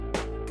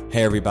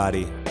Hey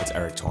everybody, it's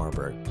Eric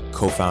Torenberg,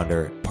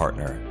 co-founder,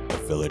 partner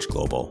of Village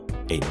Global,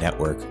 a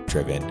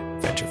network-driven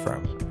venture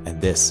firm.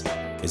 And this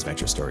is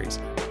Venture Stories,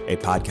 a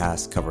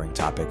podcast covering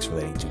topics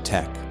relating to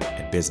tech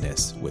and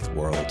business with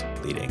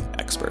world-leading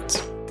experts.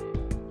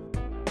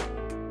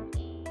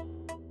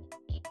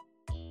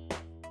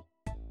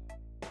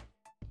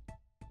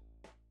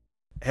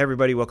 Hey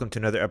everybody, welcome to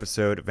another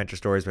episode of Venture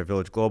Stories by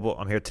Village Global.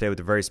 I'm here today with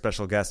a very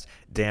special guest,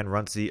 Dan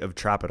Runcie of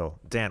Trapital.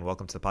 Dan,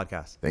 welcome to the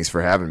podcast. Thanks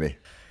for having me.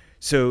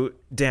 So,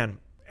 Dan,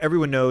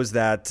 everyone knows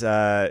that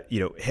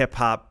hip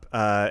hop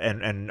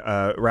and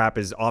rap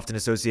is often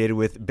associated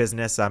with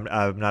business. I'm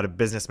not a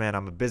businessman.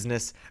 I'm a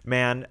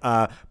businessman.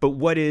 But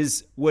what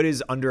is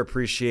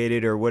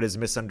underappreciated or what is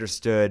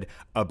misunderstood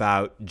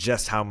about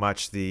just how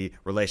much the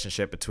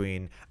relationship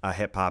between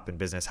hip hop and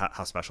business,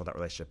 how special that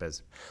relationship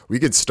is? We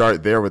could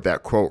start there with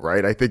that quote,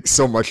 right? I think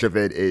so much of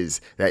it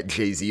is that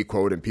Jay-Z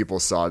quote, and people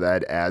saw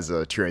that as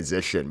a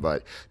transition,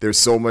 but there's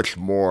so much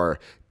more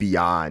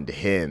beyond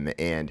him.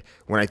 And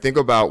when I think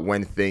about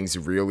when things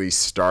really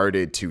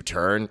started to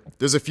turn,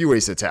 there's a few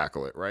ways to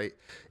tackle it, right?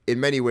 In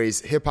many ways,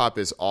 hip hop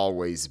has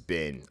always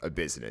been a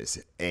business,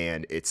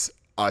 and it's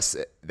us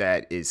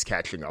that is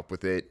catching up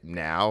with it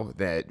now.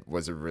 That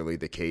wasn't really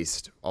the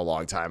case a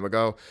long time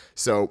ago.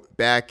 So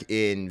back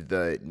in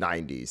the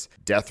 90s,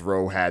 Death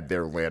Row had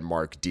their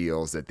landmark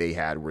deals that they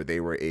had where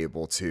they were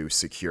able to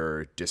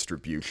secure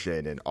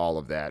distribution and all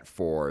of that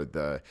for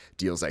the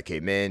deals that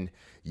came in.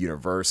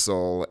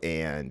 Universal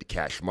and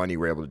Cash Money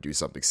were able to do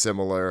something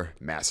similar.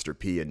 Master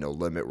P and No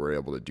Limit were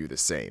able to do the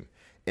same.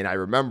 And I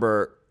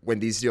remember when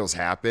these deals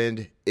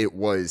happened, it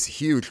was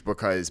huge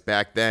because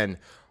back then,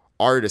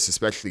 artists,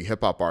 especially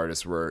hip hop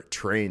artists, were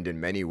trained in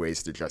many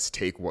ways to just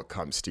take what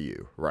comes to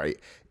you, right?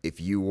 If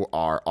you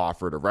are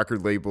offered a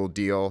record label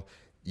deal,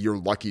 you're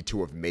lucky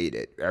to have made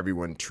it.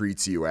 Everyone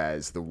treats you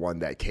as the one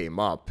that came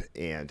up,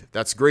 and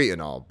that's great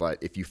and all. But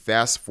if you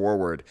fast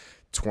forward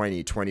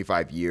 20,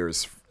 25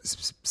 years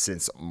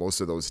since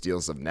most of those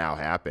deals have now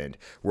happened,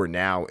 we're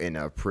now in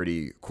a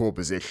pretty cool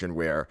position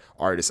where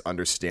artists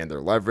understand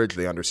their leverage,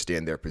 they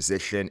understand their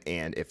position,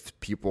 and if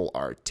people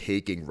are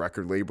taking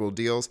record label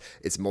deals,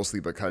 it's mostly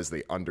because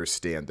they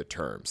understand the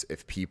terms.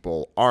 If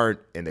people aren't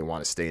and they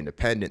want to stay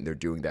independent, they're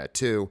doing that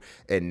too.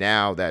 And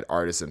now that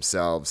artists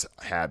themselves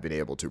have been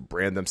able to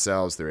brand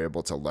themselves, they're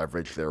able to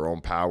leverage their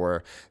own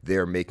power,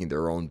 they're making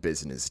their own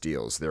business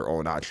deals, their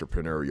own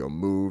entrepreneurial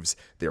moves,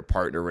 they're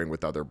partnering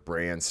with other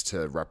brands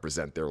to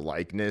represent their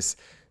likeness.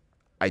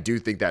 I do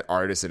think that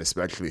artists, and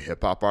especially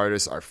hip-hop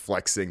artists, are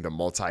flexing the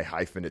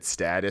multi-hyphenate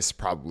status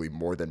probably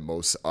more than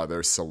most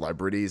other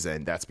celebrities,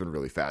 and that's been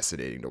really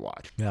fascinating to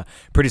watch. Yeah,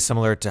 pretty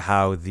similar to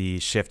how the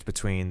shift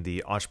between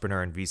the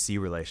entrepreneur and VC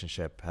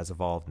relationship has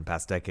evolved in the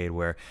past decade,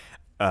 where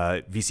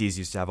VCs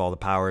used to have all the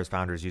powers,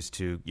 founders used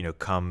to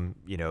come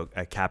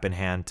a cap in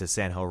hand to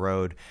Sand Hill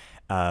Road,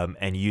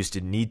 and used to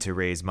need to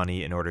raise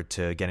money in order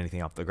to get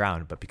anything off the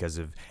ground. But because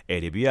of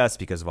AWS,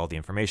 because of all the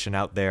information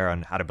out there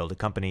on how to build a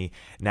company,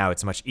 now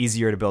it's much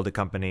easier to build a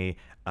company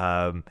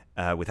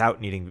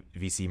without needing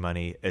VC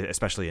money,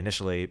 especially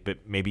initially,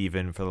 but maybe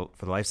even for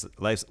the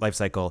life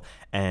cycle.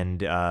 And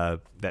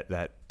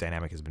that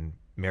dynamic has been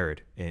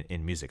mirrored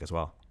in music as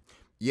well.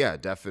 Yeah,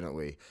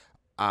 definitely.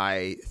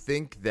 I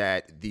think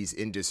that these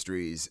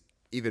industries,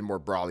 even more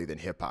broadly than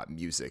hip-hop,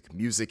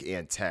 music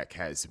and tech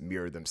has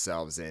mirrored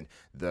themselves in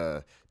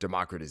the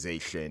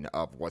democratization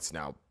of what's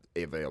now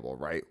available,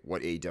 right?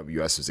 What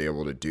AWS was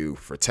able to do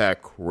for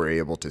tech, we're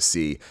able to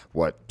see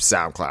what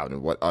SoundCloud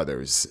and what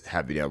others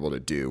have been able to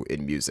do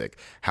in music.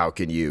 How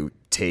can you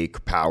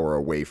take power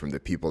away from the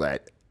people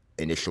that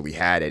initially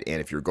had it?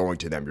 And if you're going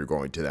to them, you're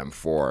going to them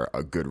for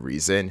a good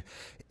reason.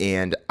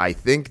 And I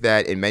think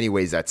that in many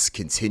ways that's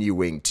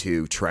continuing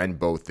to trend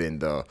both in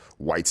the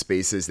white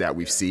spaces that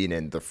we've seen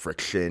and the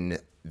friction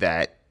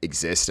that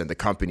exists and the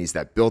companies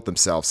that built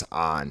themselves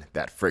on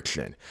that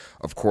friction.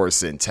 Of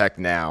course, in tech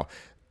now,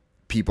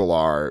 people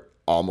are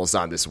almost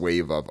on this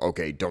wave of,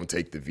 okay, don't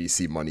take the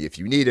VC money if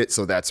you need it.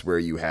 So that's where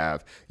you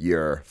have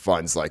your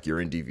funds like your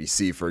Indie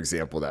VC, for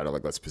example, that are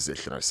like, let's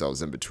position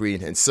ourselves in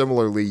between. And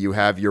similarly, you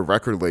have your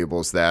record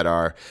labels that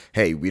are,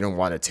 hey, we don't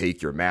want to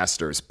take your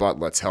masters, but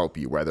let's help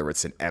you, whether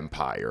it's an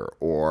Empire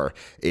or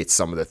it's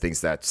some of the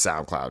things that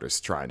SoundCloud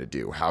is trying to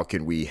do. How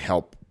can we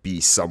help be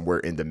somewhere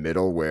in the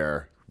middle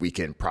where we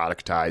can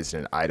productize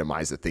and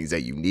itemize the things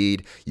that you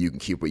need, you can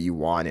keep what you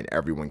want, and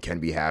everyone can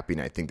be happy.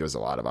 And I think there's a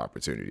lot of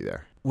opportunity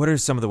there. What are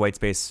some of the white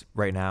space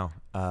right now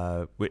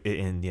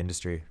in the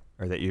industry,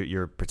 or that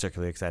you're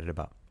particularly excited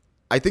about?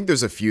 I think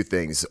there's a few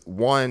things.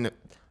 One,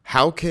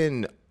 how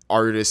can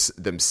artists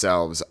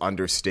themselves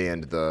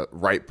understand the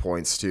right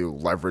points to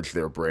leverage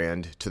their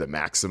brand to the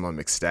maximum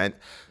extent?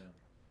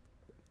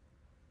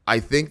 I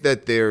think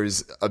that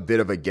there's a bit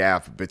of a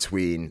gap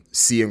between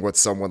seeing what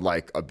someone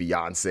like a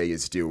Beyonce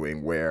is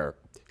doing, where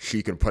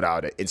she can put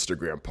out an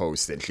Instagram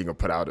post and she can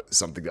put out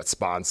something that's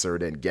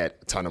sponsored and get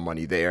a ton of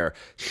money there.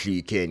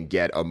 She can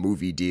get a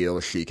movie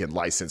deal. She can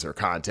license her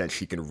content.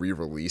 She can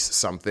re-release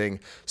something.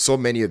 So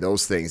many of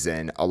those things,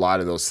 and a lot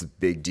of those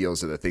big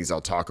deals are the things I'll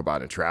talk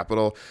about in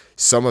Trapital.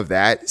 Some of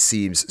that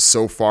seems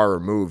so far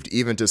removed,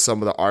 even to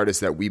some of the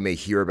artists that we may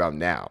hear about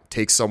now.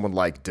 Take someone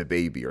like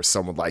DaBaby or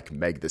someone like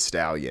Meg Thee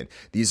Stallion.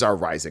 These are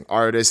rising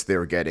artists.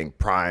 They're getting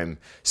prime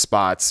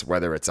spots,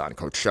 whether it's on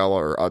Coachella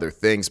or other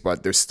things,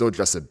 but there's still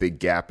just a big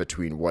gap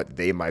between what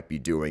they might be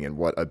doing and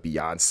what a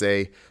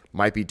Beyonce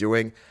might be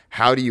doing.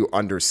 How do you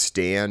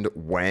understand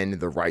when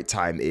the right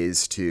time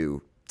is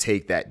to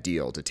take that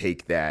deal, to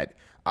take that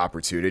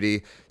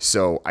opportunity?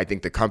 So I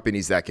think the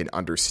companies that can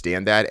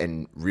understand that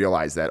and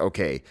realize that,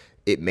 okay,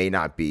 it may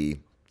not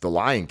be the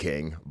Lion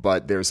King,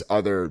 but there's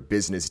other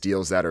business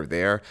deals that are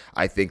there.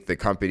 I think the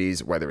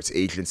companies, whether it's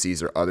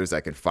agencies or others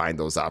that can find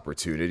those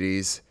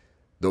opportunities,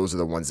 those are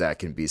the ones that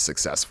can be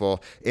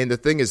successful. And the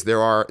thing is, they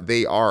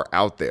are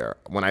out there.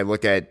 When I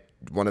look at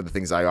one of the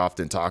things I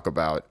often talk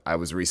about, I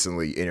was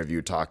recently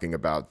interviewed talking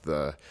about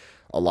the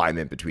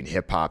alignment between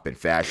hip hop and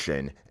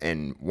fashion.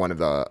 And one of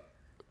the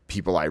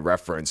people I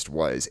referenced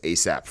was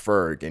A$AP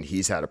Ferg, and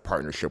he's had a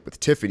partnership with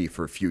Tiffany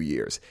for a few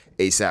years.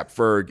 A$AP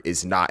Ferg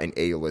is not an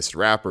A-list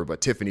rapper,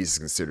 but Tiffany's is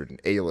considered an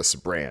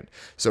A-list brand.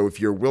 So if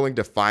you're willing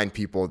to find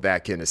people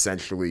that can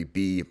essentially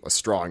be a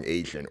strong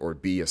agent or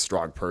be a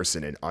strong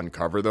person and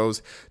uncover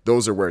those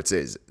are where it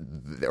is,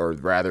 or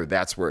rather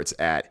that's where it's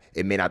at.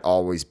 It may not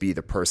always be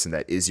the person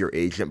that is your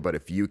agent, but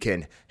if you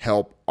can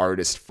help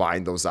artists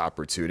find those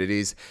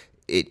opportunities,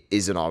 it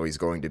isn't always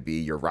going to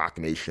be your Roc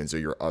Nations or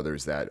your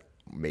others that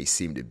may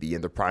seem to be in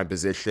the prime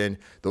position.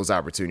 Those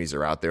opportunities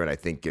are out there, and I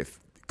think if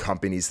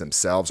companies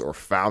themselves or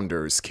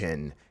founders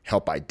can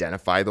help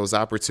identify those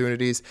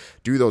opportunities,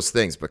 do those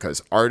things,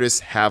 because artists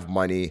have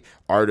money.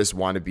 Artists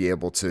want to be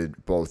able to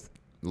both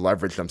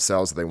leverage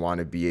themselves. They want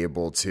to be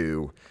able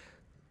to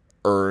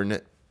earn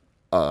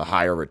a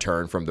higher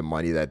return from the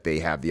money that they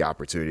have the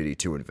opportunity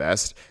to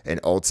invest.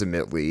 And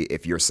ultimately,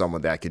 if you're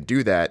someone that can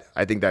do that,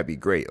 I think that'd be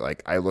great.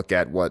 Like, I look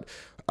at what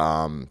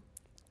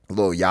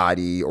Lil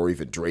Yachty or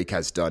even Drake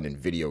has done in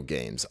video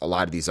games. A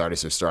lot of these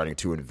artists are starting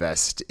to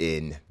invest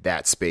in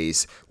that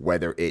space,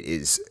 whether it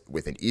is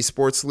with an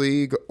esports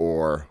league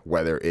or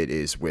whether it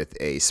is with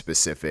a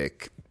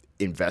specific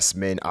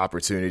investment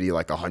opportunity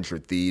like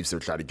 100 Thieves. They're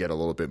trying to get a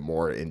little bit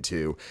more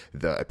into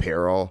the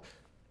apparel.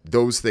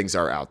 Those things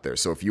are out there.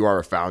 So if you are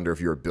a founder, if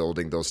you're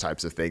building those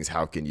types of things,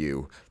 how can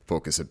you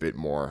focus a bit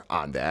more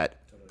on that?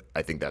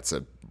 I think that's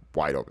a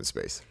wide open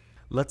space.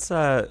 Let's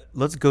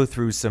go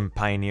through some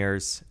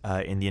pioneers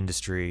in the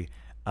industry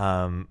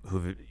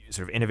who've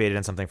sort of innovated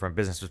in something from a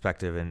business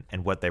perspective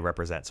and what they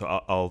represent. So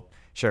I'll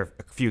share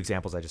a few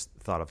examples I just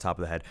thought off the top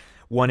of the head.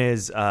 One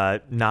is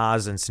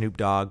Nas and Snoop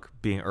Dogg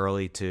being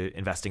early to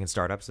investing in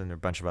startups, and there are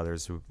a bunch of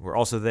others who were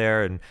also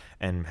there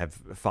and have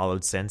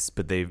followed since.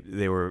 But they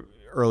were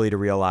early to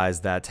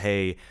realize that,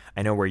 hey,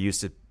 I know we're used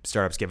to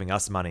startups giving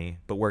us money,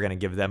 but we're going to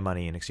give them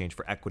money in exchange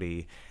for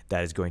equity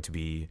that is going to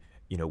be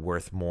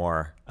worth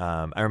more.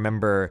 I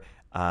remember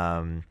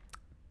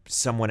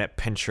someone at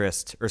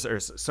Pinterest or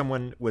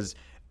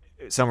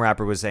some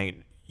rapper was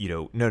saying,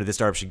 no, the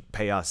startup should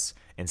pay us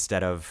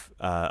instead of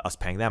us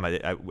paying them.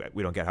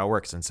 We don't get how it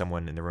works. And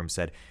someone in the room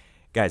said,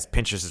 guys,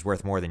 Pinterest is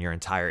worth more than your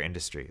entire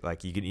industry.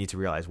 Like, you need to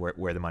realize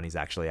where the money's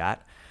actually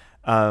at.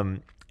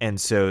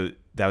 And so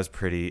that was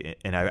pretty,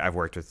 and I've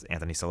worked with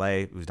Anthony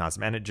Saleh, who's Nas'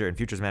 manager and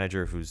Future's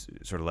manager, who's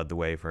sort of led the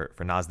way for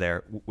Nas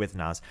there with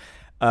Nas.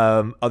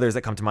 Others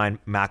that come to mind,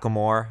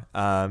 Macklemore,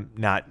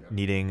 not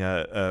needing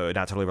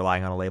not totally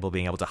relying on a label,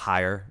 being able to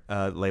hire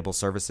label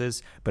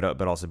services,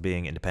 but also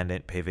being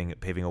independent,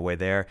 paving a way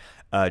there.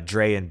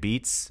 Dre and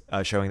Beats,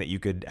 showing that you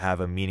could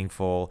have a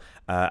meaningful,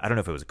 I don't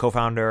know if it was a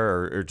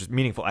co-founder or just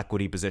meaningful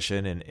equity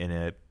position in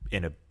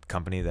a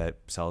company that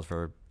sells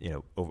for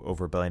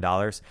over $1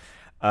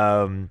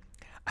 billion.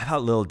 I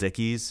thought Lil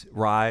Dicky's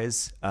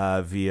rise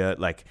via,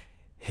 like,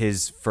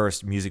 his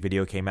first music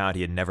video came out.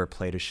 He had never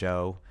played a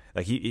show.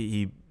 Like,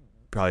 he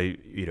probably,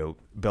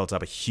 built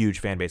up a huge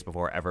fan base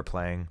before ever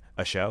playing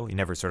a show. He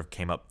never sort of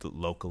came up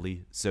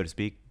locally, so to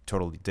speak,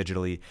 totally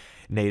digitally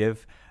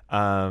native.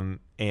 And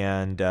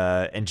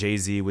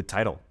Jay-Z with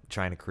Tidal,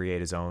 trying to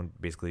create his own,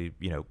 basically,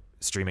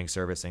 streaming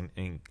service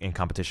in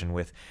competition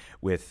with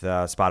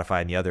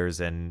Spotify and the others.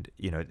 And,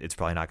 it's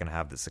probably not going to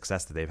have the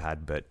success that they've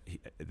had, but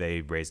they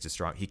raised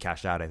he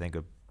cashed out, I think,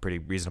 a pretty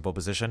reasonable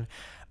position.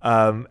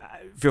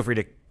 Feel free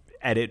to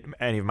edit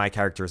any of my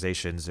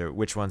characterizations, or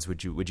which ones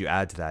would you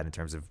add to that in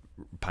terms of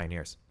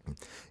pioneers?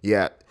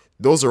 Yeah,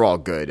 those are all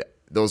good.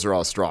 Those are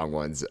all strong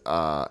ones.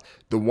 The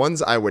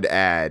ones I would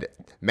add,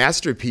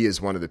 Master P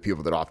is one of the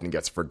people that often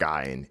gets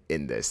forgotten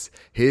in this.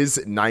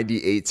 His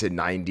 98 to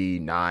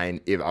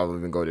 99, if I'll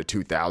even go to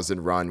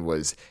 2000 run,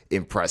 was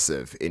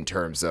impressive in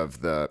terms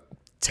of the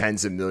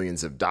tens of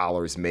millions of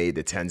dollars made,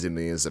 the tens of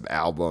millions of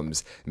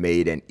albums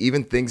made, and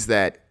even things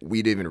that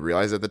we didn't even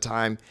realize at the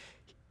time.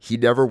 He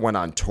never went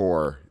on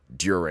tour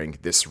during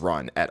this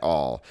run at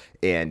all.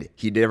 And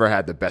he never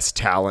had the best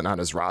talent on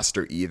his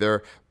roster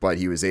either, but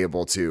he was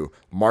able to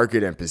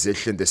market and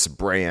position this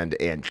brand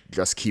and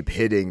just keep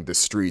hitting the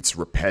streets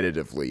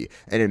repetitively.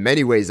 And in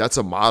many ways, that's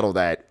a model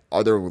that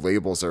other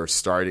labels are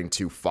starting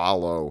to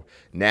follow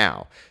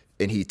now.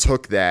 And he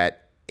took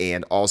that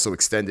and also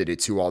extended it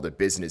to all the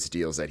business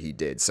deals that he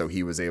did. So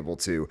he was able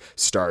to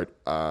start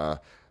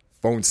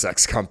phone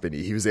sex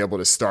company. He was able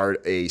to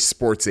start a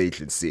sports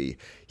agency.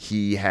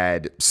 He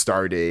had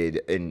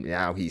started, and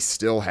now he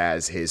still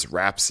has his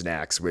Rap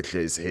Snacks, which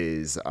is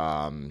his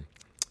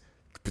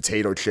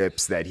potato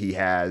chips that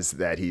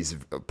he's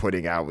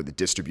putting out with the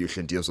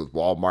distribution deals with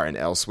Walmart and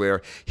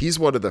elsewhere. He's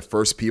one of the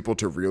first people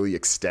to really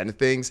extend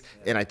things.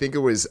 And I think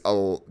there was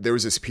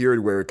this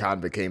period where it kind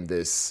of became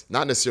this,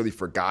 not necessarily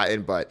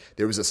forgotten, but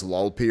there was this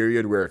lull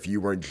period where if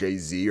you weren't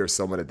Jay-Z or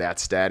someone of that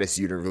status,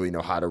 you didn't really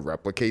know how to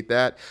replicate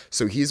that.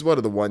 So he's one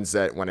of the ones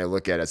that when I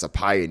look at as a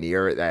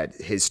pioneer, that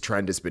his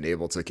trend has been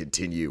able to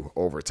continue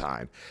over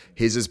time.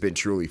 His has been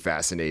truly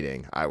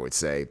fascinating, I would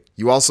say.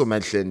 You also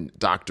mentioned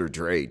Dr.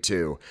 Dre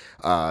too.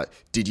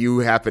 Did you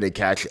happen to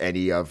catch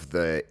any of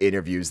the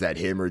interviews that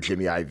him or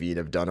Jimmy Iovine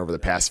have done over the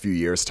past few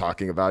years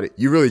talking about it?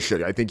 You really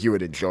should. I think you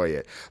would enjoy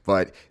it.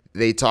 But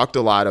they talked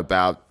a lot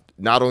about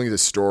not only the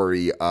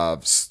story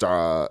of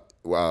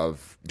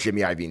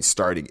Jimmy Iovine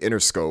starting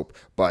Interscope,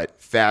 but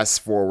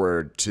fast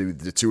forward to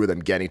the two of them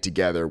getting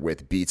together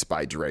with Beats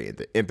by Dre and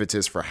the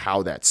impetus for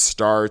how that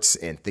starts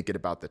and thinking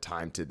about the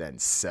time to then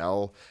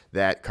sell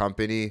that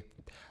company.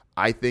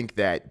 I think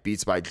that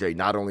Beats by Dre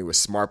not only was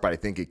smart, but I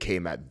think it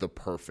came at the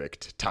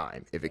perfect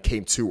time. If it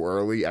came too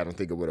early, I don't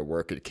think it would have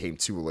worked. If it came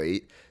too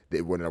late,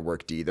 it wouldn't have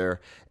worked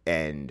either.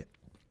 And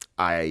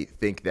I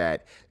think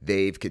that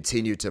they've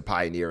continued to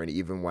pioneer. And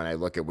even when I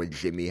look at what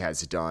Jimmy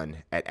has done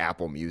at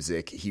Apple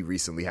Music, he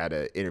recently had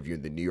an interview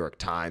in the New York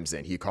Times,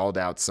 and he called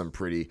out some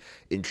pretty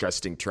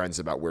interesting trends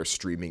about where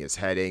streaming is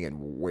heading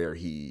and where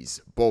he's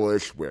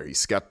bullish, where he's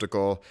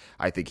skeptical.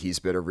 I think he's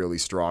been a really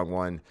strong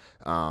one.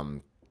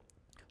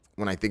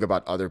 When I think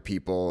about other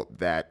people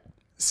that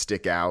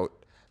stick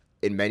out,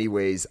 in many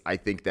ways, I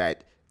think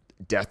that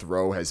Death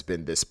Row has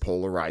been this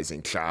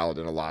polarizing child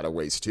in a lot of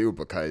ways too,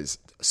 because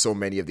so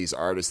many of these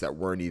artists that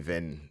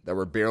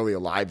were barely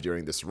alive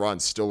during this run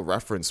still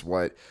reference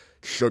what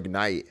Suge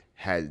Knight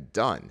had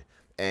done.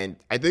 And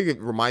I think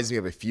it reminds me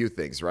of a few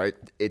things, right?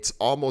 It's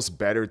almost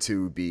better is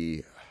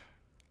an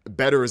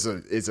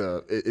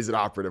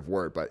operative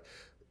word, but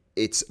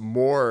it's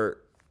more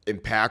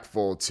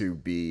impactful to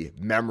be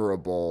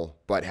memorable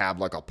but have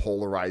like a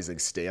polarizing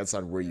stance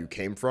on where you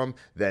came from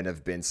than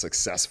have been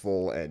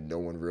successful and no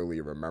one really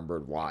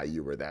remembered why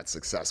you were that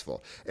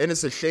successful. And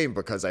it's a shame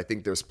because I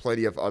think there's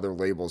plenty of other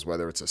labels,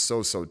 whether it's a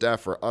So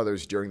Def or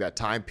others during that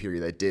time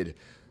period, that did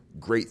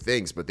great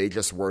things, but they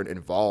just weren't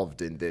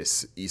involved in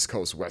this East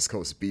Coast, West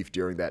Coast beef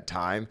during that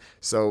time.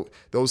 So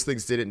those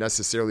things didn't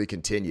necessarily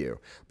continue.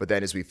 But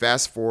then as we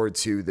fast forward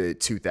to the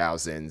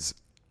 2000s,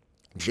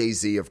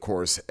 Jay-Z, of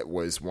course,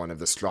 was one of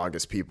the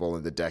strongest people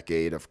in the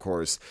decade. Of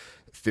course,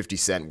 50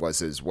 Cent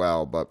was as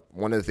well. But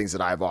one of the things that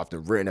I've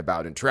often written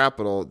about in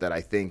Trapital that I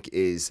think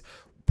is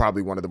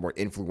probably one of the more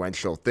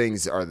influential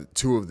things are the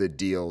two of the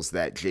deals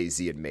that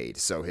Jay-Z had made.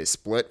 So his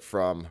split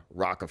from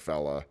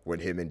Rockefeller, when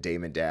him and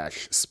Damon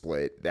Dash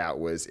split, that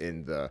was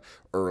in the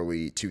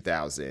early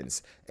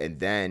 2000s.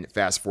 And then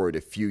fast forward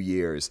a few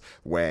years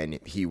when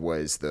he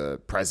was the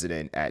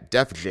president at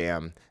Def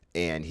Jam,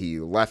 and he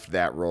left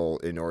that role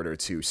in order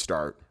to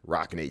start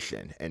Roc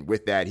Nation. And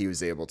with that, he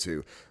was able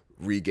to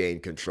regain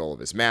control of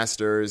his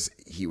masters.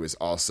 He was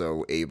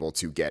also able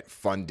to get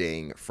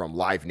funding from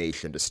Live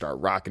Nation to start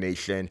Roc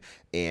Nation.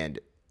 And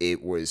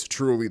it was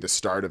truly the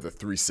start of the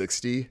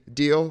 360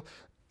 deal.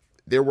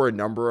 There were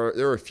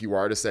a few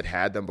artists that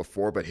had them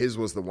before, but his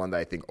was the one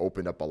that I think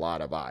opened up a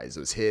lot of eyes. It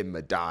was him,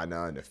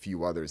 Madonna, and a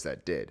few others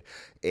that did.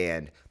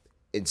 And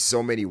in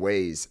so many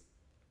ways,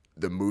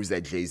 the moves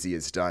that Jay-Z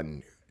has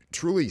done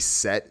truly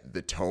set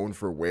the tone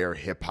for where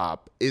hip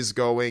hop is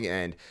going.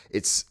 And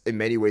it's in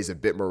many ways a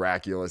bit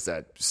miraculous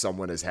that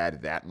someone has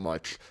had that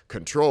much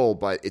control,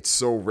 but it's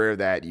so rare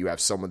that you have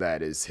someone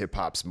that is hip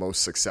hop's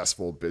most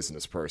successful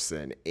business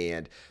person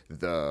and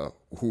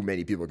who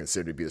many people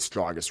consider to be the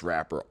strongest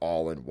rapper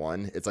all in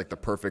one. It's like the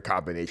perfect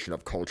combination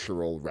of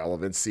cultural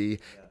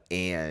relevancy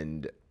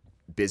and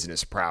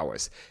business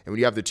prowess. And when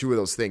you have the two of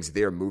those things,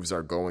 their moves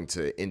are going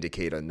to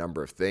indicate a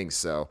number of things.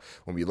 So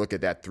when we look at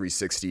that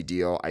 360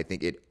 deal, I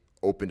think it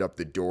opened up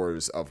the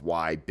doors of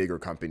why bigger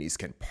companies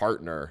can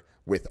partner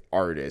with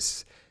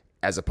artists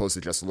as opposed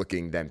to just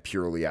looking them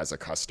purely as a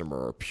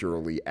customer or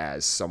purely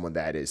as someone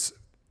that is,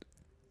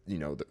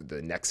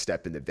 the next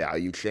step in the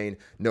value chain.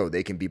 No,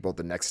 they can be both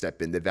the next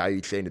step in the value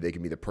chain and they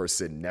can be the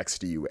person next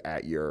to you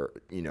at your,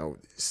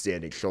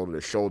 standing shoulder to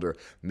shoulder,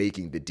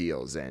 making the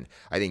deals. And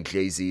I think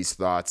Jay-Z's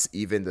thoughts,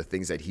 even the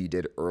things that he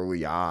did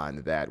early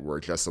on that were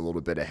just a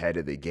little bit ahead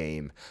of the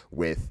game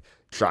with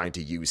trying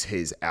to use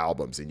his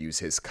albums and use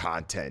his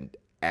content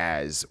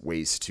as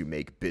ways to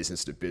make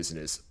business to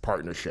business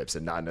partnerships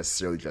and not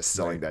necessarily just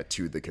selling that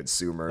to the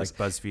consumers.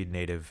 Like BuzzFeed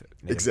native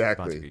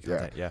exactly.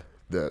 Yeah.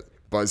 The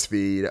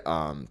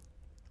BuzzFeed,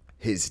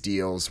 his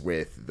deals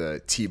with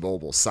the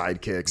T-Mobile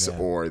Sidekicks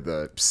or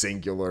the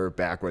Singular,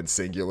 back when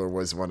Singular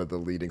was one of the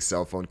leading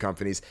cell phone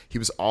companies. He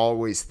was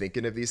always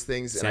thinking of these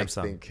things. And Samsung.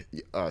 I think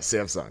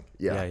Samsung.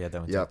 Yeah, that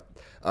one too. Yep.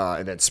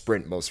 And then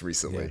Sprint most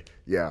recently.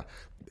 Yeah.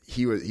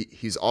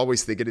 He's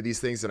always thinking of these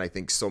things. And I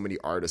think so many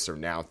artists are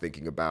now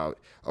thinking about,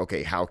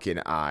 okay, how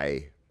can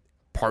I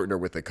partner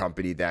with a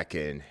company that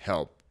can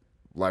help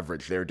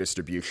leverage their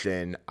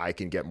distribution? I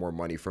can get more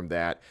money from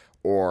that.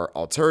 Or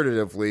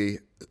alternatively,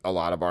 a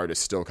lot of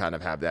artists still kind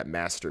of have that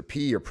Master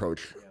P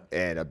approach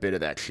and a bit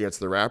of that Chance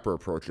the Rapper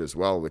approach as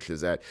well, which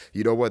is that,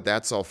 you know what,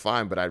 that's all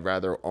fine, but I'd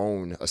rather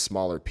own a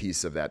smaller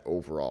piece of that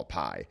overall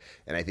pie.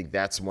 And I think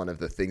that's one of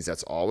the things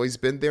that's always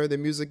been there in the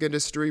music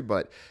industry,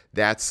 but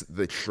that's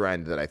the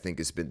trend that I think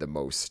has been the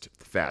most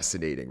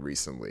fascinating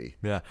recently.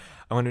 Yeah.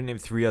 I want to name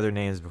 3 other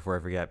names before I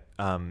forget.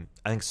 I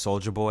think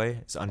Soulja Boy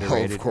is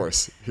underrated. Oh, of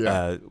course.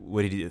 Yeah.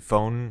 What did he do?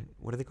 Phone,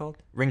 what are they called?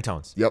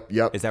 Ringtones.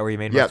 Yep. Is that where he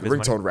made most of his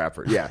ringtone money?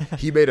 rapper. Yeah.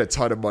 He made a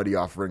ton of money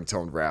off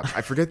ringtone rap.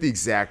 I forget the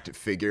exact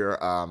figure.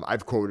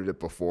 I've quoted it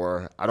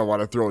before. I don't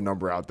want to throw a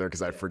number out there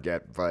because I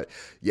forget. But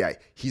yeah,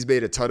 he's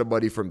made a ton of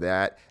money from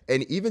that.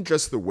 And even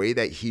just the way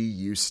that he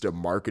used to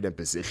market and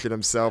position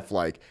himself,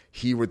 like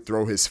he would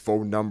throw his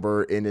phone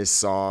number in his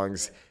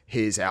songs.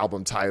 His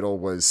album title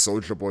was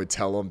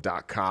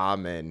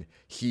SouljaBoyTellHim.com, and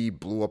he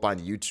blew up on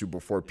YouTube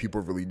before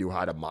people really knew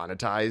how to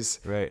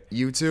monetize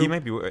YouTube. He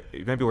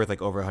might be worth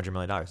like over $100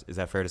 million. Is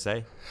that fair to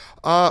say?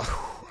 I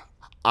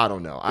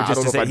don't know. I Just don't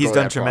to know say if I'd he's go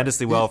done that far.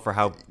 tremendously well for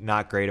how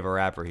not great of a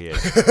rapper he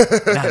is.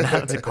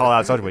 not to call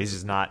out Soulja Boy, he's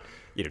just not,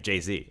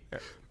 Jay-Z.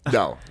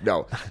 No,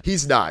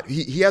 he's not.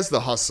 He has the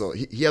hustle.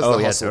 He has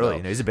the hustle.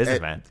 Totally. Though. He's a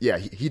businessman. Yeah,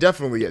 he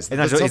definitely is.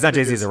 He's not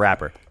Jay-Z as a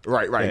rapper.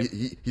 Right.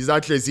 He's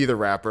not Jay-Z the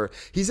rapper.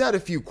 He's had a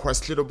few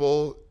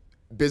questionable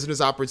business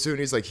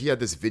opportunities. Like he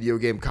had this video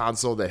game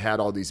console that had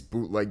all these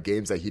bootleg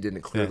games that he didn't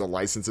clear the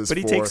licenses for.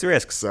 But he takes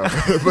risks. So,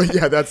 but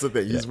yeah, that's the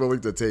thing. He's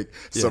willing to take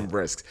some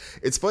risks.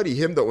 It's funny,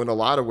 him though, in a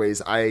lot of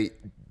ways, I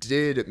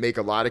did make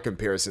a lot of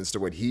comparisons to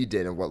what he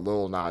did and what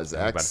Lil Nas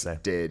X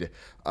did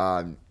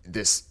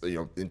this,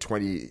 in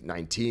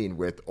 2019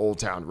 with Old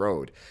Town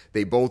Road.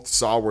 They both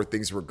saw where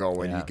things were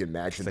going. You can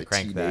imagine the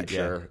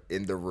teenager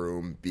in the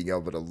room being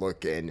able to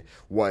look, and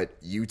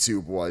what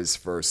YouTube was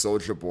for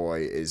Soulja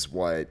Boy is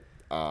what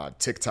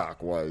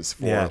TikTok was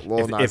for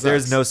Lil Nas X. If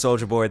there's no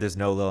Soulja Boy, there's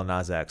no Lil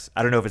Nas X.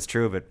 I don't know if it's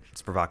true, but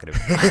it's provocative.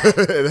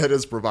 That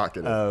is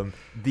provocative.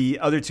 The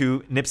other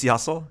two, Nipsey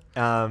Hussle,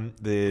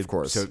 of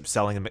course, so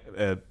selling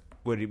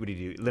what did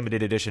he do?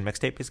 Limited edition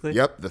mixtape, basically.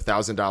 Yep, the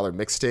 $1,000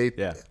 mixtape.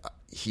 Yeah.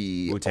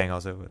 Wu-Tang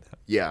also.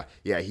 Yeah.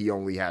 He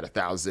only had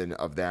 1,000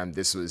 of them.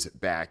 This was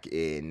back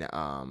in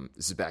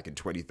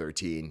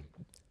 2013.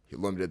 He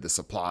limited the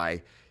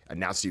supply.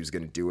 Announced he was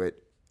going to do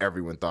it.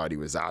 Everyone thought he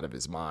was out of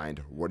his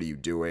mind. What are you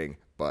doing?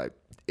 But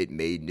it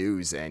made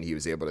news, and he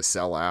was able to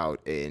sell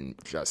out in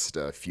just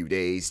a few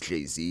days.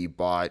 Jay-Z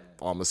bought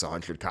almost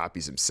 100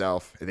 copies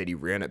himself, and then he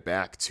ran it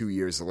back 2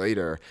 years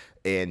later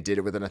and did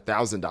it with an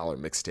 $1,000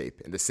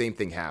 mixtape. And the same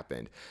thing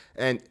happened.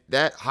 And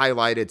that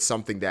highlighted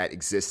something that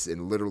exists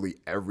in literally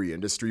every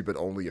industry, but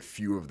only a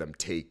few of them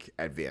take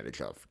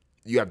advantage of.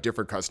 You have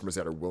different customers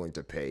that are willing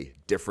to pay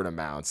different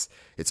amounts.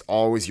 It's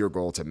always your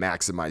goal to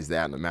maximize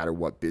that no matter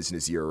what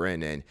business you're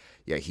in. And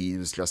yeah, he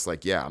was just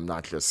like, I'm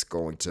not just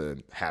going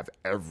to have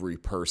every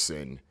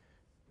person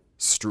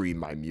stream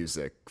my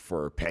music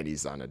for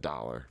pennies on a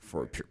dollar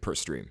per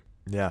stream.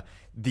 Yeah.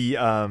 The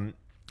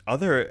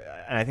other,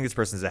 and I think this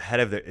person is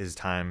ahead of his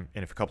time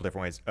in a couple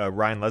different ways,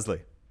 Ryan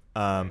Leslie.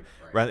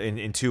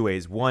 In 2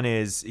 ways. One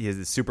is he has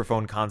the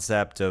superphone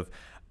concept of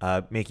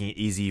making it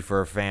easy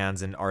for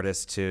fans and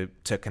artists to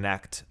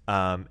connect,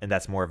 and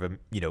that's more of a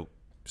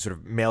sort of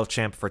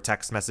MailChimp for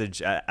text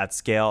message at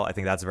scale. I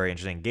think that's a very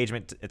interesting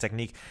engagement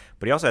technique.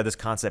 But he also had this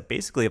concept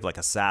basically of like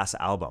a SaaS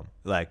album.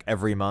 Like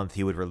every month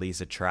he would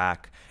release a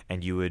track,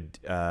 and you would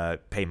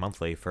pay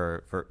monthly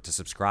to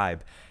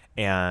subscribe.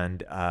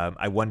 And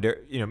I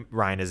wonder,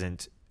 Ryan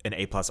isn't an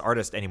A+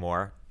 artist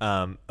anymore,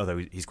 although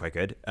he's quite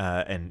good,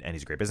 and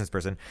he's a great business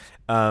person,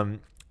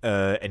 and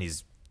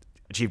he's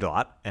achieved a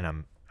lot, and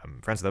I'm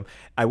friends with him.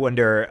 I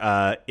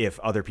wonder if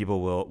other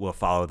people will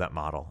follow that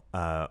model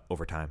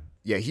over time.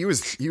 Yeah, he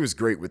was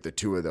great with the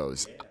two of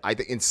those. I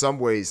think in some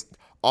ways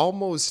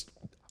almost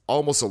a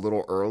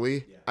little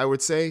early, I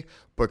would say,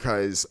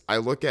 because I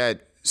look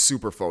at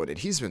Superphone, and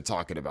he's been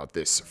talking about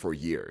this for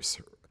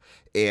years.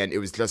 And it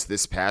was just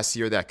this past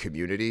year that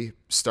Community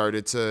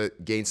started to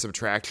gain some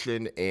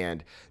traction.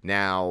 And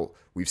now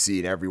we've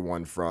seen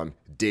everyone from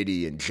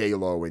Diddy and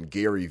J-Lo and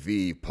Gary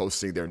Vee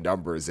posting their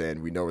numbers,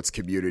 and we know it's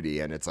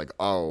Community. And it's like,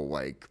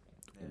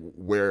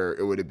 where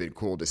it would have been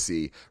cool to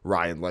see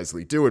Ryan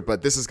Leslie do it.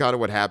 But this is kind of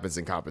what happens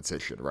in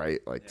competition, right?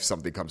 Like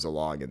something comes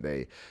along and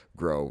they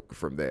grow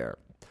from there.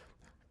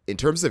 In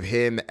terms of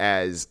him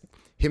as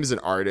an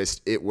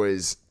artist, it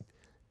was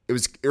it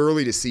was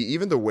early to see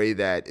even the way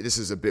that this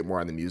is a bit more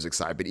on the music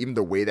side, but even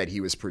the way that he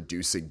was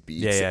producing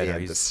beats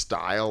and the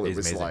style, it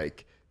was amazing.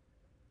 like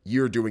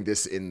you're doing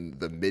this in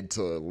the mid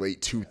to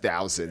late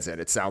 2000s,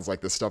 and it sounds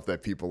like the stuff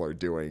that people are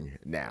doing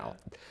now.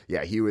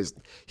 Yeah, he was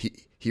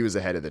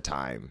ahead of the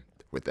time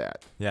with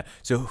that. Yeah.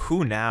 So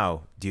who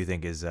now do you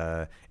think is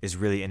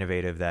really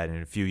innovative that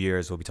in a few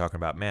years we'll be talking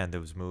about, man,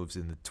 those moves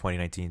in the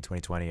 2019,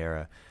 2020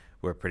 era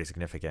were pretty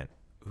significant.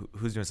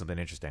 Who's doing something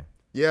interesting?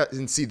 Yeah,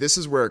 and see, this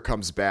is where it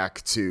comes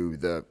back to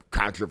the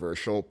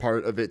controversial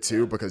part of it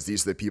too, because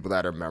these are the people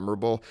that are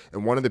memorable.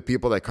 And one of the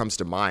people that comes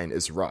to mind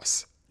is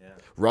Russ. Yeah.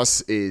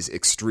 Russ is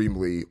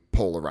extremely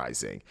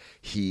polarizing.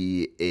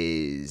 He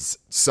is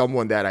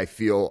someone that I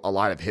feel a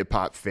lot of hip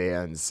hop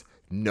fans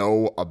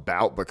know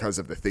about because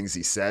of the things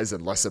he says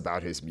and less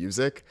about his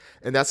music.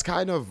 And that's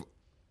kind of,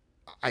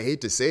 I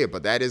hate to say it,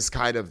 but that is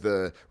kind of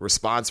the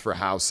response for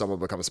how someone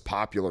becomes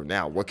popular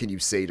now. What can you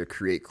say to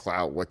create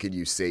clout? What can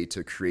you say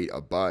to create a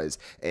buzz?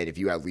 And if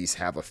you at least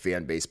have a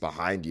fan base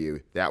behind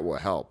you, that will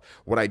help.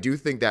 What I do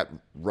think that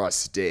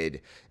Russ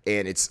did,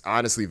 and it's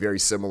honestly very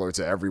similar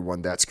to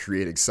everyone that's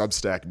creating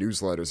Substack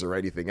newsletters or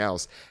anything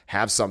else,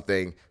 have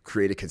something,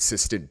 create a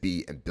consistent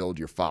beat, and build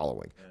your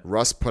following. Yeah.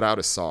 Russ put out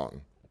a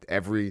song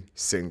every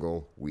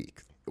single week.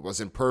 It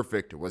wasn't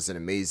perfect, it wasn't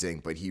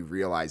amazing, but he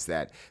realized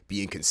that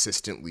being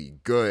consistently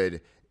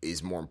good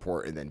is more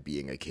important than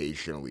being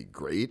occasionally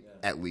great,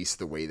 at least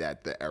the way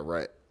that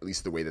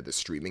the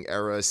streaming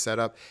era is set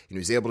up. And he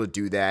was able to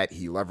do that.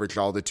 He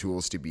leveraged all the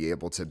tools to be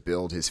able to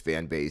build his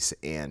fan base.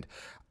 And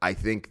I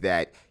think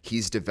that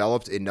he's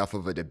developed enough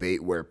of a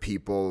debate where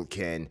people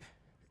can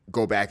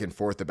go back and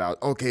forth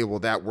about, okay, well,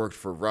 that worked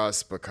for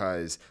Russ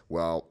because,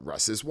 well,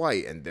 Russ is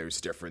white and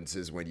there's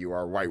differences when you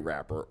are a white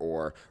rapper,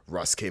 or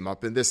Russ came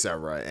up in this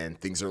era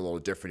and things are a little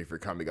different if you're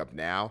coming up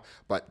now.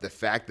 But the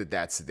fact that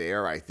that's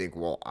there, I think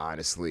will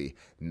honestly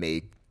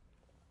make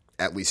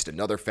at least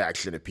another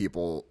faction of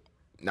people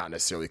not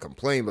necessarily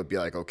complain, but be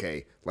like,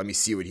 okay, let me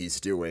see what he's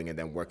doing and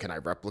then what can I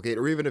replicate?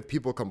 Or even if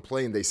people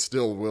complain, they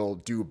still will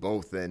do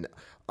both and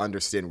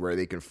understand where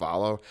they can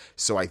follow.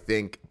 So I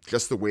think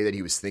just the way that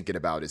he was thinking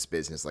about his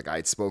business, like I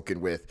had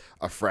spoken with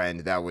a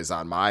friend that was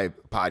on my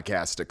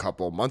podcast a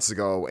couple months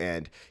ago,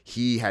 and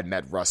he had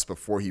met Russ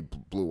before he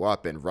blew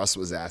up, and Russ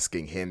was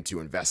asking him to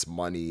invest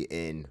money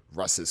in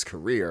Russ's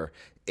career.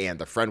 And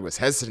the friend was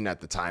hesitant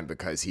at the time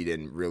because he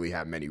didn't really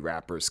have many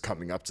rappers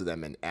coming up to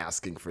them and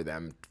asking for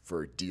them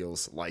for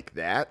deals like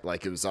that.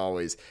 Like it was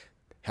always,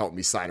 help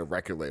me sign a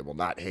record label,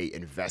 not, hey,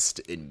 invest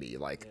in me.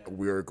 Like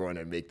we're going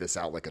to make this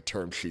out like a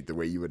term sheet the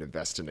way you would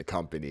invest in a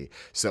company.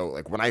 So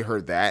like when I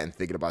heard that and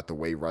thinking about the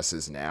way Russ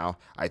is now,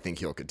 I think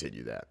he'll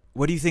continue that.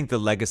 What do you think the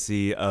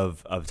legacy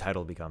of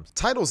Tidal becomes?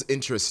 Tidal's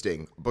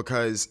interesting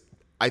because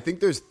I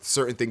think there's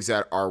certain things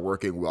that are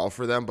working well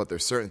for them, but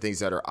there's certain things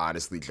that are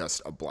honestly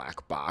just a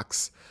black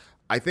box.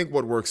 I think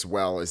what works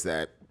well is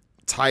that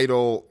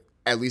Tidal,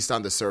 at least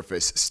on the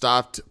surface,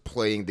 stopped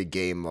playing the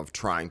game of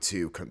trying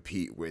to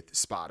compete with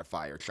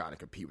Spotify or trying to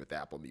compete with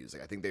Apple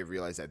Music. I think they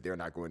realized that they're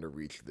not going to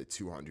reach the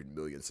 200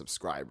 million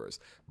subscribers.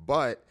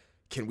 But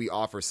can we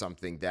offer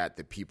something that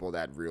the people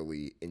that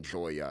really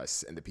enjoy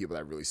us and the people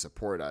that really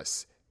support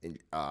us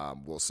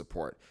will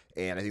support?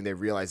 And I think they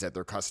realize that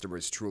their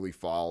customers truly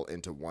fall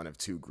into one of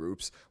two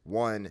groups.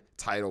 One,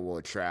 Tidal will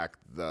attract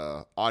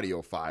the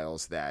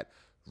audiophiles that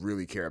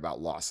really care about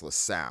lossless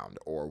sound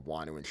or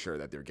want to ensure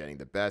that they're getting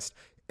the best.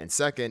 And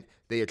second,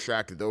 they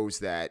attract those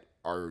that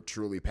are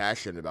truly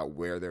passionate about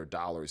where their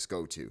dollars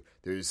go to.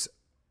 There's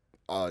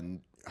a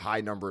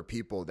high number of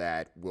people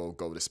that will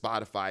go to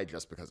Spotify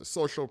just because of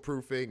social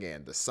proofing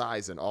and the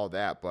size and all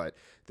that, but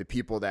the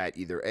people that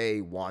either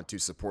A, want to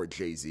support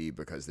Jay-Z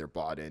because they're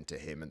bought into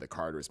him and the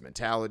Carter's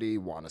mentality,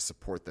 want to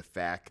support the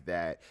fact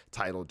that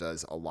Tidal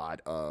does a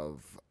lot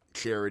of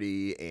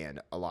charity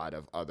and a lot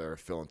of other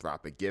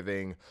philanthropic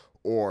giving,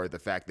 or the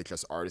fact that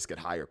just artists get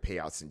higher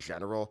payouts in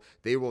general,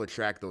 they will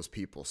attract those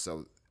people.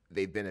 So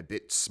they've been a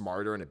bit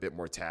smarter and a bit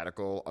more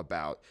tactical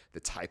about the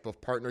type of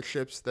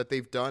partnerships that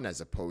they've done,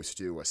 as opposed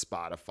to a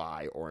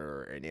Spotify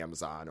or an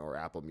Amazon or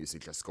Apple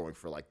Music just going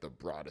for like the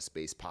broadest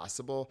base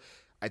possible.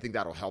 I think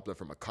that'll help them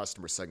from a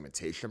customer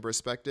segmentation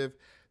perspective.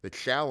 The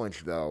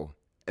challenge, though,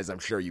 as I'm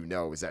sure you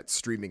know, is that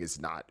streaming is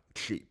not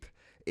cheap.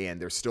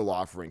 And they're still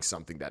offering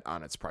something that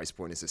on its price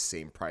point is the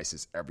same price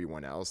as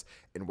everyone else.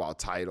 And while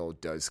Tidal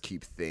does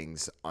keep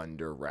things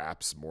under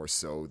wraps more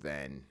so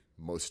than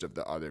most of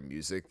the other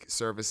music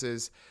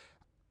services,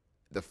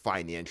 the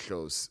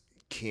financials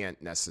can't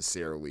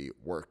necessarily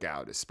work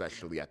out,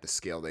 especially at the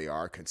scale they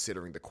are,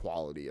 considering the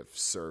quality of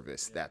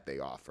service that they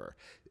offer.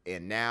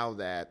 And now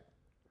that,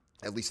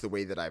 at least the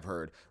way that I've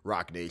heard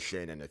Rock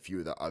Nation and a few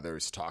of the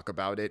others talk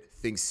about it,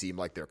 things seem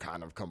like they're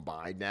kind of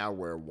combined now,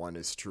 where one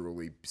is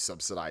truly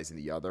subsidizing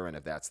the other. And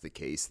if that's the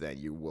case, then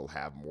you will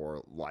have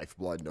more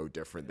lifeblood, no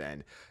different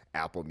than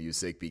Apple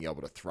Music being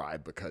able to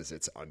thrive because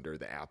it's under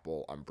the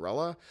Apple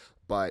umbrella.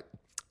 But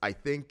I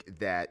think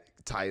that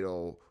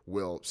Tidal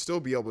will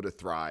still be able to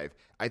thrive.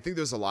 I think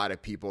there's a lot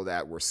of people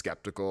that were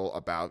skeptical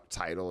about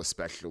Tidal,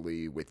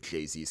 especially with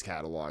Jay-Z's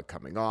catalog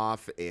coming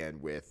off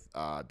and with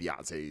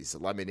Beyonce's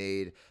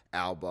Lemonade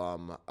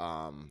album.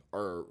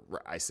 Or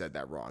I said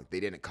that wrong. They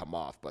didn't come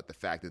off, but the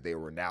fact that they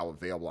were now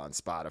available on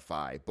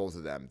Spotify, both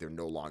of them, they're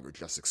no longer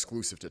just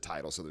exclusive to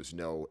Tidal, so there's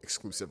no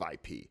exclusive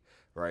IP,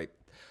 right?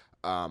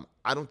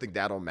 I don't think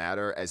that'll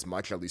matter as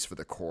much, at least for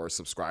the core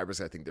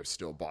subscribers. I think they're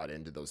still bought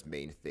into those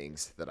main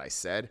things that I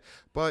said.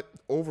 But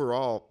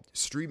overall,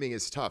 streaming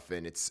is tough,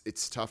 and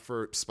it's tough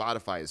for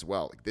Spotify as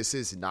well. Like, this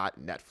is not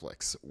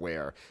Netflix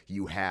where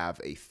you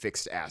have a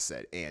fixed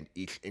asset and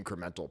each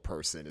incremental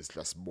person is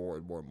just more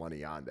and more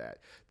money on that.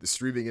 The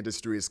streaming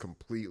industry is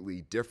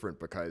completely different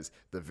because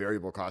the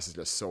variable cost is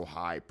just so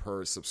high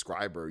per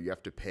subscriber. You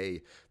have to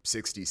pay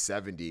 60,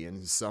 70,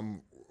 and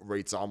some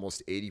rates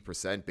almost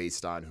 80%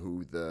 based on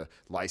who the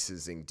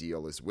licensing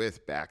deal is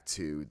with, back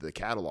to the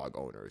catalog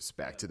owners,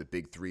 back to the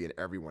big three and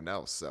everyone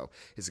else. So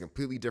it's a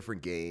completely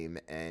different game.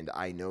 And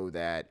I know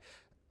that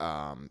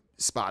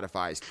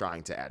Spotify is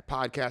trying to add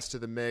podcasts to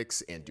the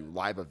mix and do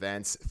live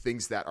events,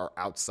 things that are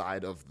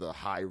outside of the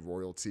high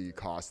royalty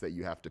costs that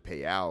you have to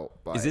pay out.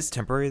 But is this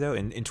temporary though?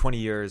 In 20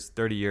 years,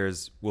 30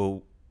 years,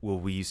 will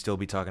we still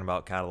be talking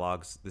about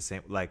catalogs the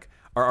same? Like,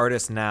 are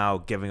artists now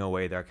giving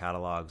away their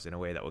catalogs in a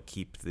way that will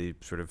keep the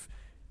sort of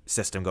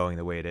system going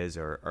the way it is,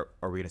 or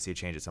are we going to see a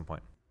change at some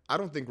point? I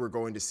don't think we're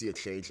going to see a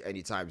change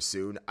anytime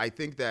soon. I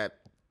think that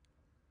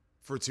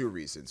for two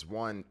reasons.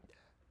 One,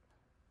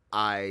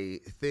 I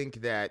think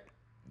that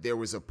there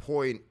was a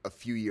point a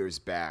few years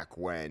back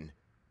when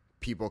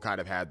people kind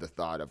of had the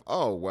thought of,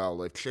 oh,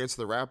 well, if Chance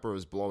the Rapper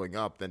is blowing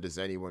up, then does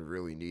anyone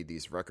really need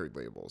these record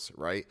labels,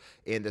 right?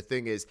 And the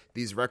thing is,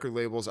 these record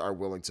labels are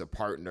willing to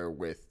partner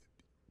with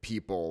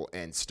people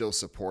and still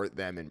support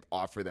them and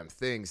offer them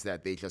things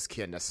that they just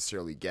can't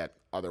necessarily get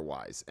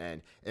otherwise.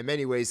 And in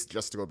many ways,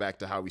 just to go back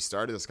to how we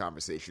started this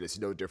conversation, it's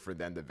no different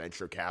than the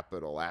venture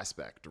capital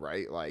aspect,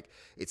 right? Like,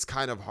 it's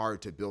kind of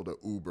hard to build an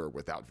Uber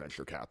without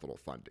venture capital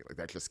funding. Like,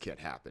 that just can't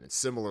happen. And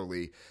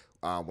similarly,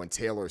 when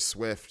Taylor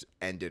Swift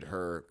ended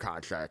her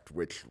contract,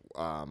 which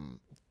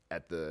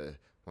at the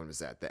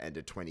end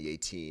of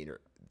 2018,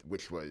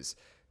 which was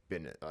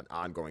been an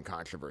ongoing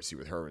controversy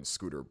with her and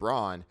Scooter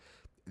Braun,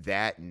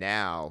 that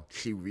now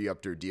she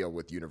re-upped her deal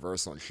with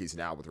Universal, and she's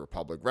now with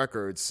Republic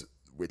Records,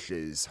 which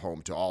is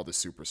home to all the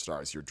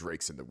superstars, your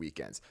Drakes and the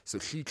Weeknds. So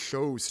she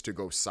chose to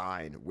go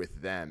sign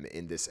with them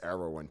in this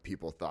era when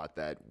people thought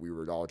that we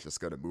were all just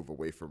going to move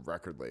away from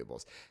record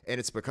labels. And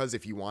it's because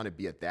if you want to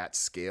be at that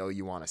scale,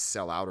 you want to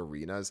sell out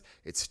arenas,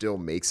 it still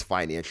makes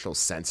financial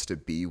sense to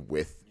be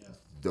with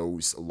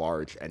those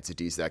large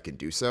entities that can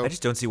do so. I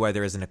just don't see why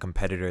there isn't a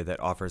competitor that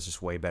offers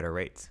just way better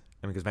rates.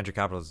 I mean, because venture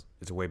capital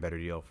is a way better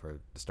deal for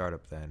the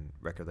startup than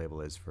record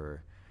label is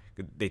for.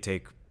 They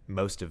take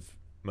most of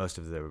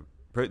the.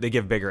 They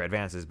give bigger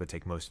advances, but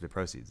take most of the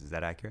proceeds. Is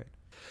that accurate?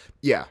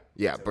 Yeah.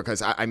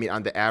 Because I mean,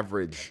 on the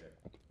average,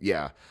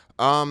 yeah.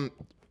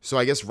 So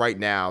I guess right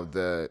now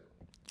the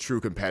true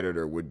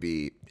competitor would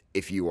be,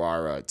 if you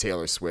are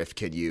Taylor Swift,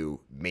 can you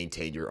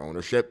maintain your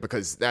ownership?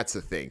 Because that's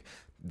the thing.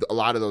 A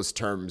lot of those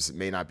terms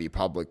may not be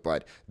public,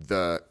 but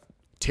the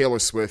Taylor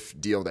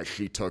Swift deal that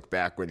she took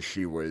back when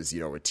she was,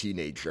 a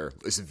teenager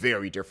is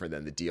very different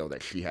than the deal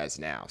that she has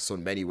now. So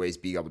in many ways,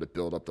 being able to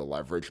build up the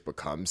leverage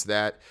becomes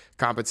that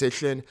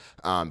competition.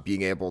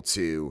 Being able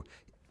to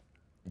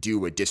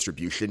do a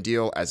distribution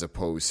deal as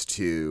opposed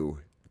to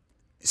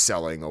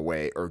selling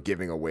away or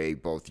giving away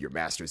both your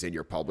masters and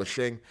your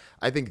publishing,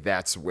 I think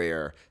that's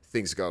where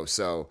things go.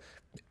 So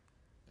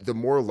the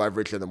more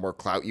leverage and the more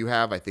clout you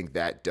have, I think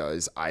that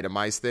does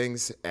itemize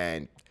things.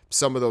 And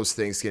some of those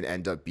things can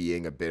end up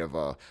being a bit of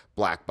a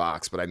black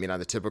box. But I mean, on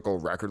the typical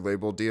record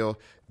label deal,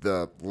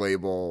 the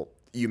label,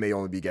 you may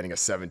only be getting a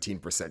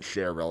 17%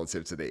 share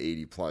relative to the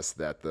 80 plus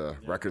that the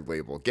record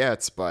label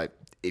gets. But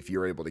if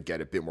you're able to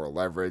get a bit more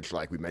leverage,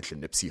 like we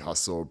mentioned Nipsey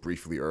Hussle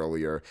briefly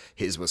earlier,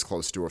 his was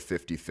close to a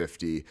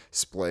 50-50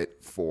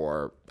 split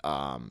for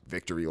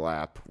Victory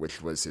Lap,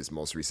 which was his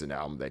most recent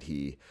album that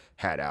he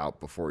had out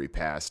before he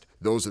passed.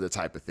 Those are the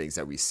type of things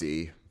that we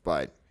see.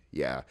 But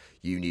yeah,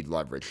 you need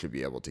leverage to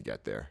be able to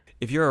get there.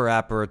 If you're a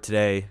rapper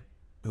today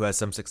who has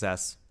some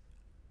success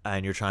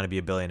and you're trying to be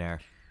a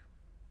billionaire,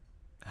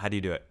 how do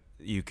you do it?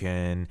 You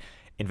can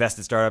invest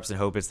in startups and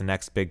hope it's the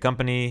next big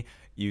company.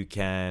 You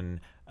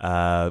can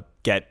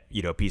get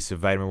a piece of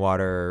vitamin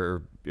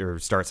water or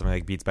start something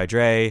like Beats by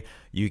Dre.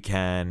 You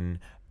can.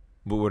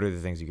 What are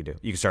the things you can do?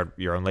 You can start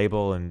your own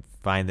label and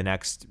find the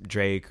next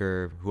Drake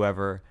or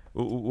whoever.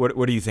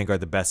 What do you think are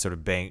the best sort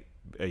of bang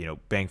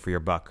for your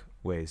buck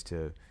ways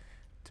to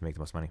make the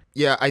most money?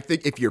 Yeah, I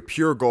think if your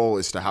pure goal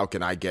is to how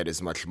can I get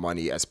as much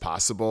money as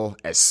possible,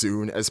 as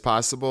soon as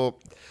possible,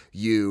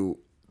 you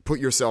put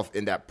yourself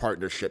in that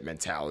partnership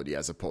mentality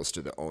as opposed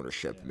to the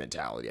ownership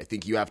mentality. I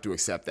think you have to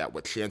accept that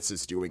what Chance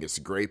is doing is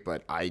great,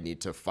 but I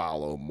need to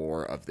follow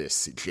more of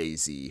this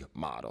Jay-Z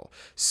model.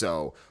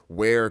 So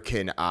where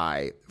can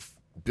I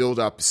build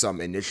up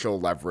some initial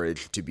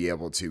leverage to be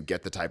able to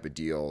get the type of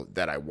deal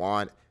that I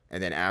want.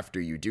 And then after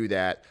you do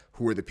that,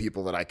 who are the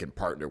people that I can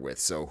partner with?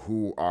 So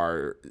who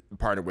are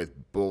partnered with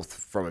both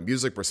from a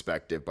music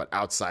perspective, but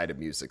outside of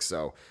music?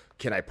 So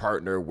can I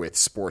partner with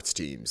sports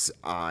teams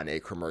on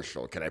a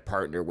commercial? Can I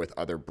partner with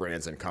other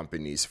brands and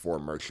companies for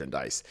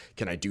merchandise?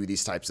 Can I do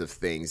these types of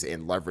things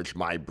and leverage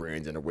my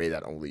brand in a way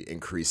that only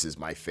increases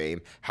my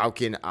fame? How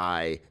can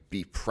I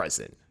be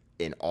present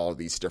in all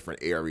these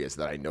different areas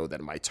that I know that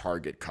my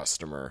target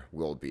customer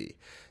will be?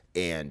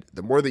 And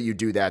the more that you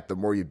do that, the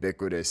more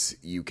ubiquitous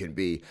you can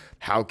be.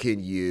 How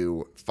can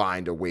you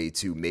find a way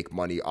to make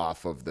money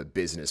off of the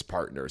business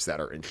partners that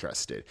are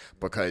interested?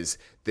 Because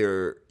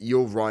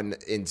you'll run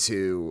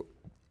into,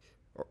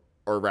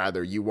 or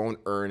rather, you won't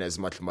earn as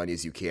much money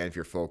as you can if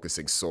you're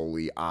focusing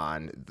solely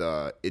on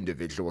the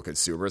individual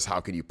consumers.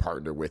 How can you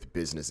partner with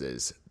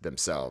businesses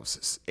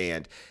themselves?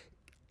 And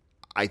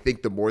I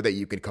think the more that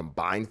you can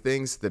combine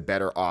things, the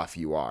better off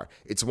you are.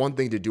 It's one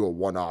thing to do a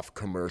one-off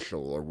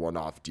commercial or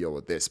one-off deal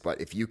with this, but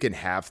if you can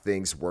have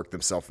things work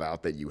themselves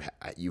out that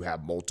you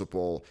have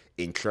multiple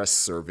interests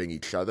serving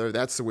each other,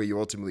 that's the way you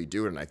ultimately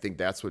do it. And I think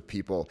that's what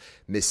people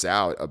miss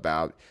out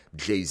about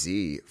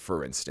Jay-Z,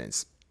 for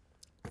instance.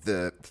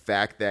 The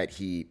fact that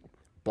he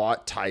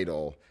bought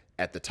Tidal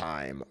at the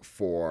time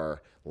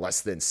for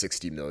less than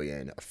 $60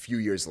 million. A few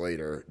years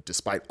later,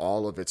 despite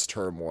all of its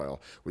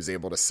turmoil, was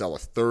able to sell a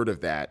third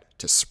of that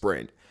to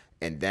Sprint.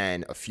 And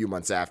then a few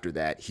months after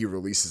that, he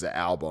releases an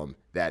album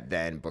that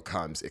then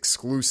becomes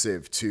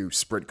exclusive to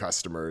Sprint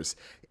customers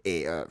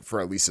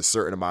for at least a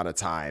certain amount of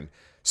time.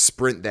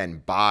 Sprint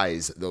then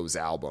buys those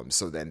albums.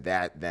 So then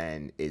that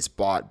then is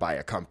bought by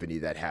a company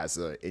that has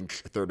a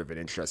third of an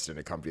interest in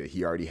a company that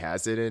he already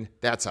has it in.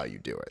 That's how you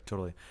do it.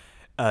 Totally.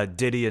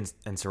 Diddy and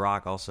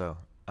Ciroc also.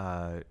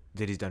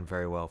 Diddy's done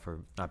very well for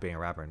not being a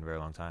rapper in a very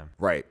long time.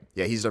 Right.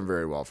 Yeah, he's done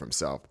very well for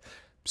himself.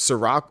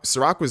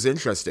 Ciroc was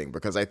interesting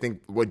because I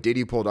think what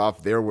Diddy pulled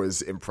off there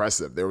was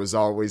impressive. There was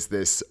always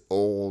this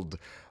old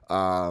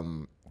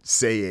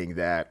saying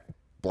that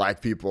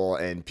black people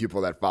and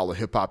people that follow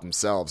hip hop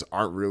themselves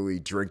aren't really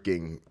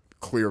drinking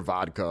clear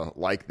vodka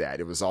like that.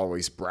 It was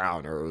always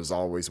brown, or it was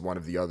always one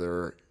of the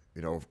other,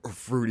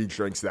 fruity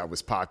drinks that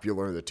was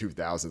popular in the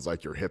 2000s,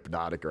 like your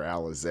Hypnotic or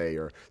Alizé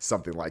or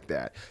something like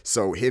that.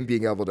 So him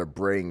being able to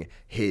bring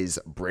his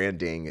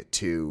branding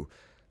to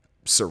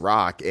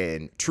Ciroc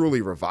and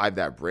truly revive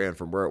that brand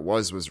from where it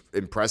was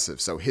impressive.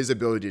 So his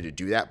ability to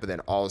do that, but then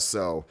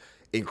also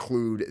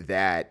include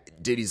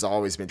that. Diddy's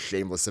always been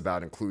shameless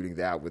about including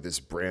that with his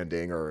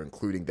branding or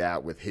including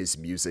that with his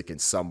music in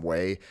some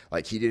way.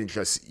 Like, he didn't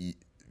just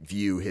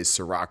view his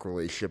Ciroc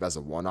relationship as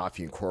a one-off.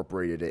 He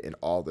incorporated it in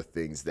all the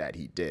things that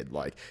he did.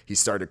 Like, he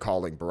started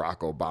calling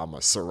Barack Obama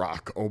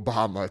Ciroc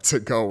Obama to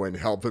go and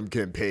help him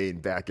campaign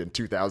back in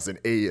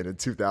 2008 and in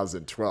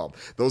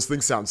 2012. Those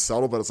things sound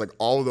subtle, but it's like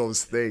all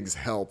those things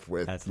help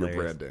with your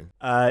branding.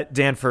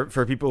 Dan,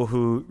 for people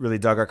who really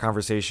dug our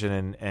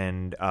conversation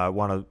and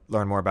want to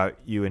learn more about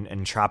you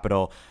and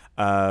Trapital,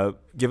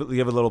 give a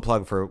little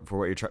plug for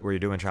what you're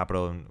doing,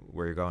 Trapital, and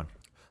where you're going.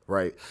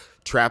 Right.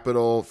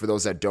 Trapital, for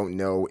those that don't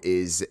know,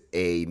 is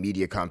a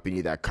media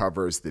company that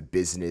covers the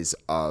business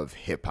of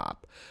hip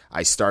hop.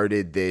 I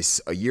started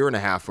this a year and a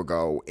half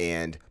ago,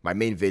 and my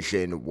main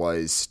vision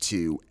was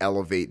to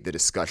elevate the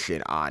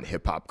discussion on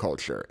hip hop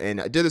culture.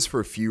 And I did this for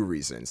a few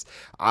reasons.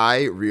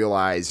 I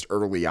realized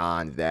early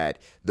on that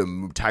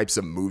the types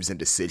of moves and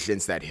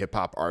decisions that hip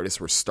hop artists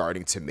were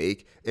starting to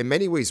make in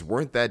many ways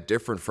weren't that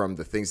different from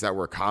the things that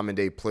were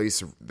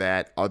commonplace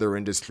that other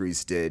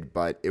industries did,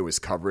 but it was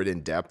covered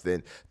in depth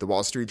in the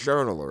Wall Street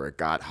Journal, or it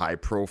got high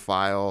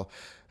profile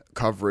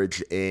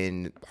coverage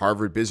in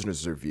Harvard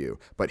Business Review.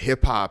 But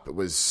hip hop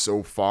was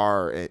so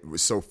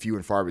few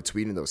and far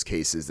between in those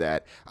cases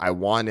that I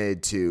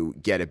wanted to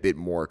get a bit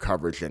more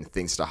coverage and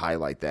things to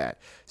highlight that.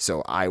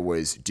 So I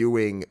was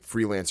doing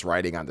freelance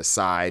writing on the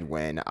side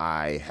when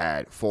I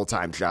had a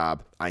full-time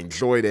job. I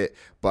enjoyed it,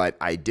 but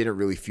I didn't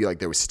really feel like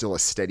there was still a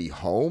steady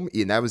home.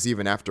 And that was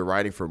even after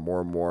writing for more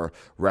and more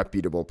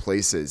reputable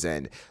places.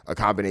 And a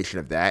combination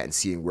of that and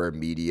seeing where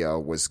media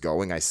was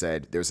going, I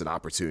said, there's an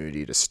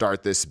opportunity to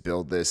start this,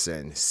 build this,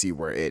 and see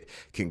where it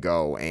can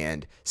go.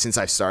 And since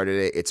I've started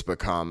it, it's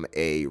become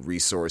a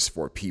resource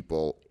for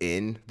people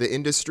in the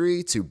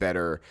industry to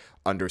better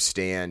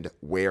understand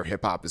where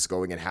hip hop is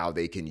going and how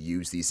they can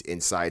use these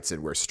insights,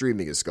 and where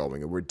streaming is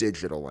going and where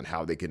digital, and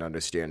how they can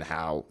understand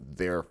how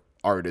their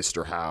artist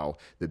or how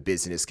the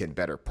business can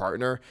better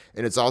partner.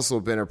 And it's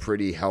also been a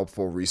pretty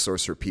helpful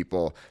resource for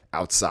people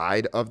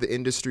outside of the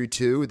industry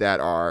too, that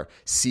are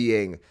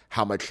seeing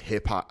how much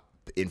hip hop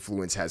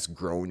influence has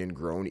grown and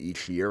grown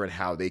each year, and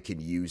how they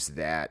can use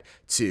that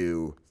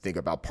to think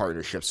about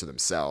partnerships for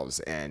themselves.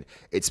 And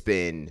it's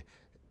been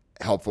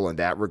helpful in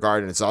that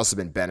regard. And it's also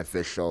been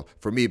beneficial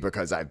for me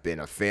because I've been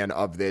a fan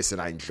of this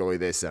and I enjoy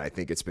this. And I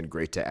think it's been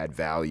great to add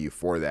value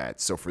for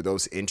that. So for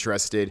those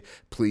interested,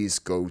 please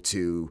go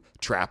to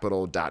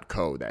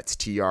trapital.co. That's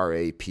TRAPITAL.co.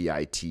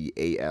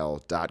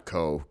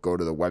 Go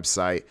to the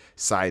website,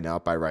 sign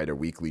up. I write a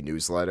weekly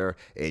newsletter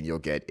and you'll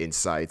get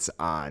insights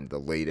on the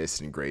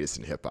latest and greatest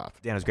in hip hop.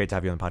 Dan, it was great to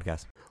have you on the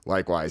podcast.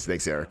 Likewise.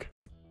 Thanks, Eric.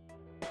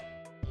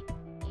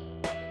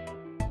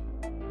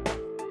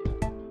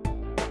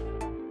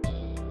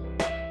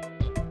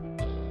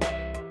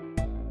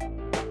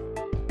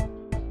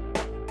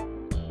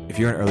 If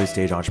you're an early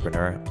stage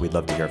entrepreneur, we'd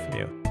love to hear from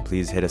you.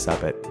 Please hit us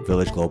up at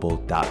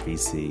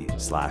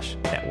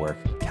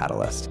villageglobal.vc/network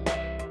catalyst.